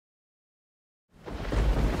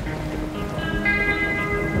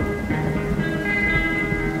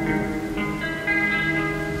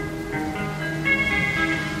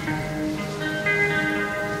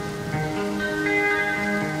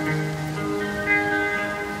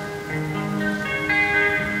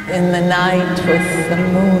In the night with the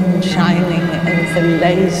moon shining and the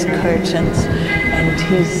lace curtains, and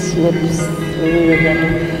he slips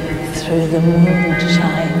through the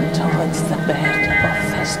moonshine towards the bed of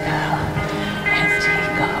his girl, and he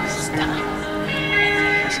goes down,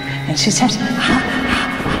 and she says, and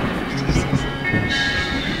he says, shh,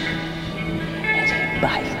 and he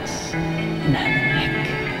bites in her neck.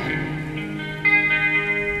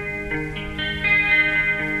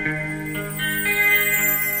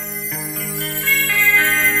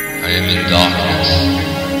 I am in darkness,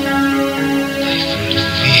 I feel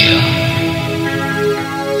fear,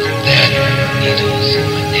 and then needles in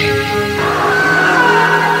my neck,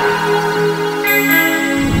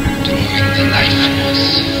 drawing the life force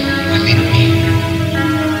within me.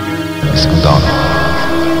 Let's go down.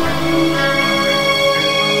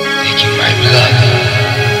 Taking my blood.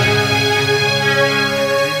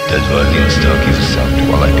 That violin star gives sound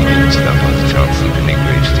while I begin to lamp out the trance, sleeping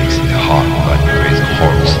rage takes in the heart, and I raise a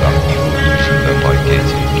horror star, evil illusion, vampire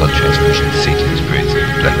gates, blood transfusion, Satan's braids,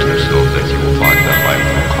 black to the soul that you will find that I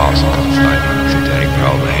will cast on the night, satanic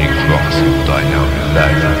prowl, the hate cross, you will die now, your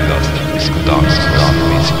life will be lost, disco darkness, dark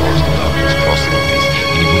means scores, the darkness, crossing the face,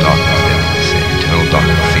 evil darkness, then the same, eternal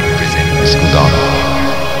darkness, Satan presenting disco darkness.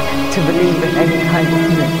 To believe in any kind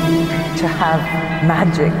of myth, to have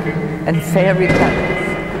magic and fairy tales,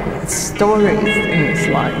 stories in this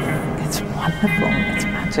life. It's wonderful, it's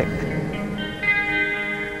magic.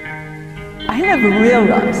 I never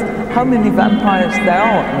realized how many vampires there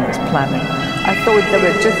are on this planet. I thought they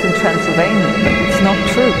were just in Transylvania, but it's not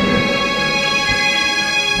true.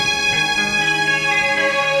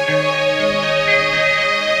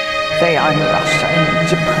 They are in Russia, in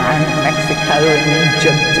Japan, in Mexico, in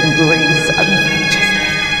Egypt, in Greece. I mean,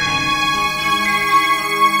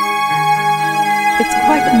 it's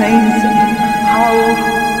quite amazing how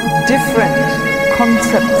different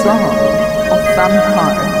concepts are of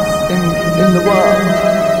vampires in the world.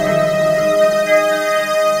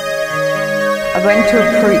 I went to a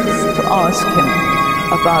priest to ask him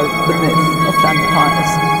about the myth of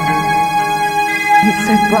vampires. He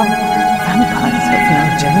said, well, vampires have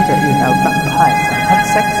no gender, you know, vampires are not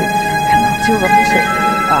sexy, they're not erotic.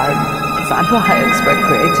 Vampires were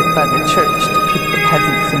created by the church to keep the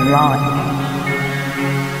peasants in line.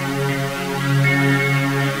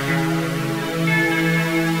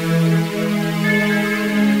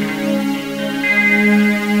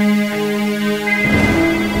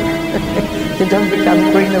 You don't become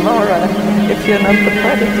Queen of Aura if you're not the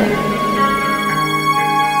predator.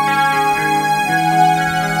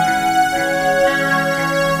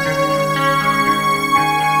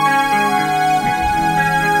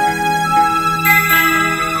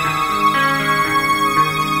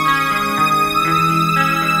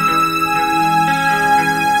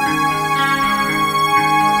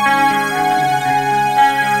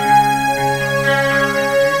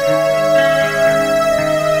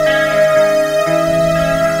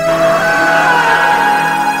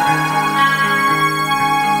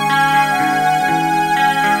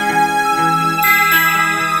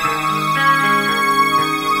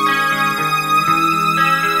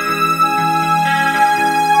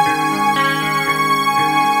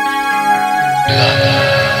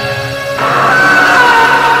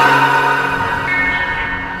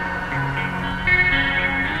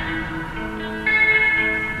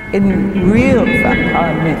 In real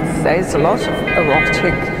vampire myths, there's a lot of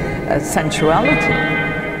erotic sensuality.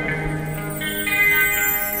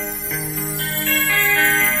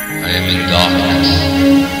 I am in darkness,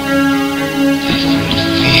 I feel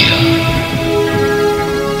fear,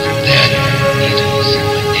 and then needles in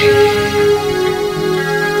my neck,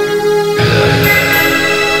 drawing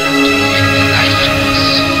the life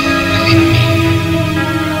force within me.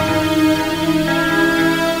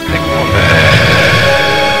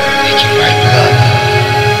 Taking my blood.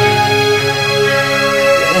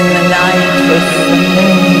 In the night with the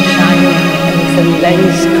moon shining and the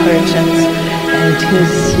lace curtains, and he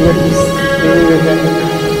slips through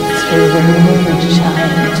the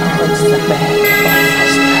moonshine towards the bed of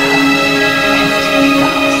his girl, and he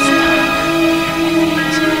goes down,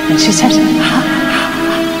 and she says,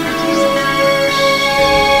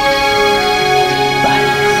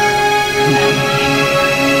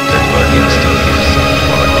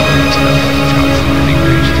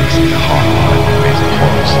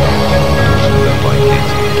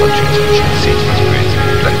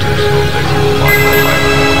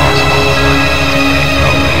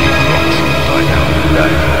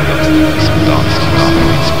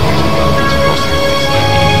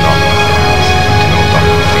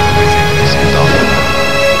 Darkness,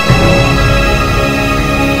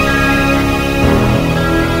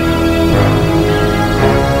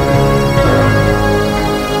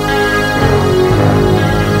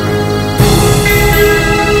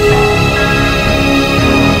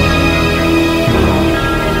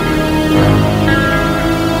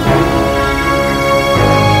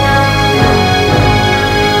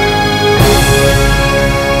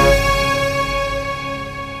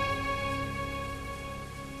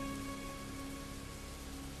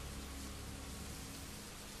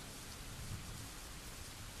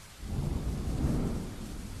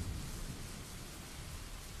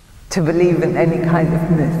 to believe in any kind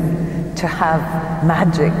of myth, to have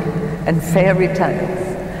magic and fairy tales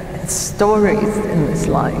and stories in this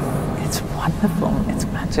life. It's wonderful, it's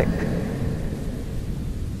magic.